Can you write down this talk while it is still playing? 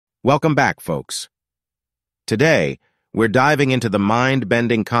Welcome back, folks. Today, we're diving into the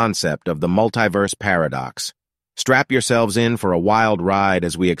mind-bending concept of the multiverse paradox. Strap yourselves in for a wild ride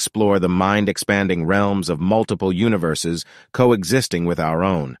as we explore the mind-expanding realms of multiple universes coexisting with our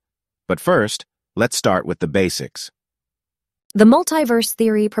own. But first, let's start with the basics. The multiverse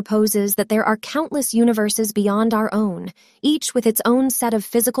theory proposes that there are countless universes beyond our own, each with its own set of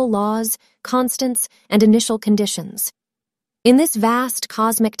physical laws, constants, and initial conditions. In this vast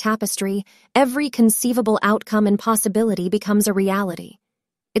cosmic tapestry, every conceivable outcome and possibility becomes a reality.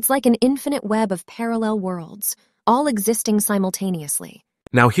 It's like an infinite web of parallel worlds, all existing simultaneously.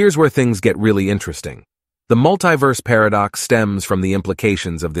 Now here's where things get really interesting. The multiverse paradox stems from the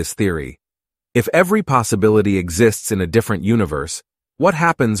implications of this theory. If every possibility exists in a different universe, what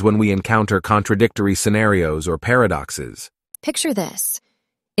happens when we encounter contradictory scenarios or paradoxes? Picture this.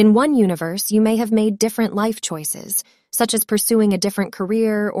 In one universe, you may have made different life choices, such as pursuing a different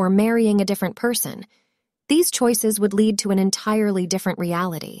career or marrying a different person. These choices would lead to an entirely different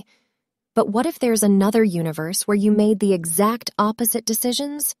reality. But what if there's another universe where you made the exact opposite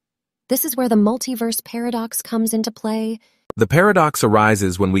decisions? This is where the multiverse paradox comes into play. The paradox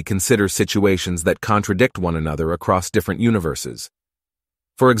arises when we consider situations that contradict one another across different universes.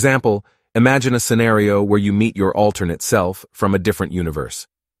 For example, imagine a scenario where you meet your alternate self from a different universe.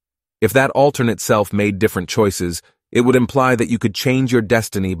 If that alternate self made different choices, it would imply that you could change your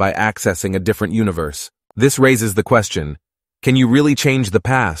destiny by accessing a different universe. This raises the question, can you really change the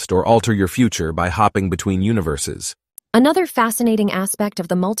past or alter your future by hopping between universes? Another fascinating aspect of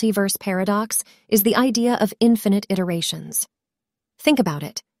the multiverse paradox is the idea of infinite iterations. Think about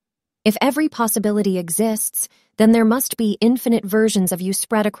it. If every possibility exists, then there must be infinite versions of you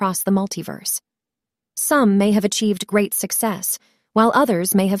spread across the multiverse. Some may have achieved great success, while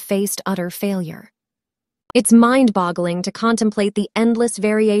others may have faced utter failure. It's mind-boggling to contemplate the endless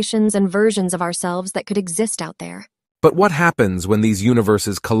variations and versions of ourselves that could exist out there. But what happens when these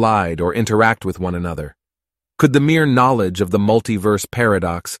universes collide or interact with one another? Could the mere knowledge of the multiverse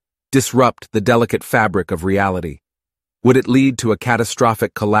paradox disrupt the delicate fabric of reality? Would it lead to a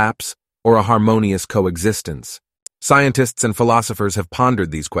catastrophic collapse or a harmonious coexistence? Scientists and philosophers have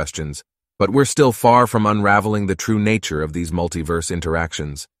pondered these questions, but we're still far from unraveling the true nature of these multiverse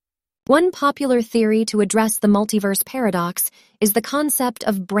interactions. One popular theory to address the multiverse paradox is the concept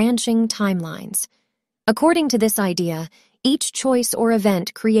of branching timelines. According to this idea, each choice or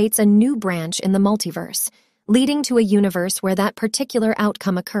event creates a new branch in the multiverse, leading to a universe where that particular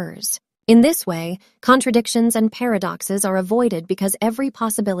outcome occurs. In this way, contradictions and paradoxes are avoided because every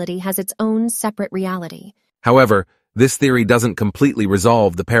possibility has its own separate reality. However, this theory doesn't completely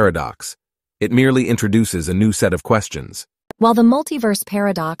resolve the paradox. It merely introduces a new set of questions. While the multiverse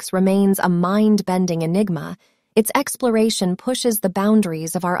paradox remains a mind-bending enigma, its exploration pushes the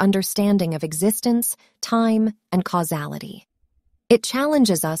boundaries of our understanding of existence, time, and causality. It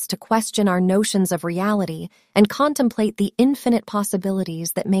challenges us to question our notions of reality and contemplate the infinite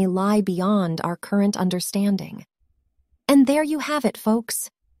possibilities that may lie beyond our current understanding. And there you have it,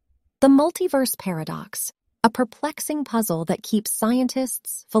 folks. The multiverse paradox, a perplexing puzzle that keeps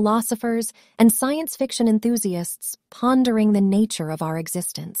scientists, philosophers, and science fiction enthusiasts pondering the nature of our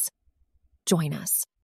existence. Join us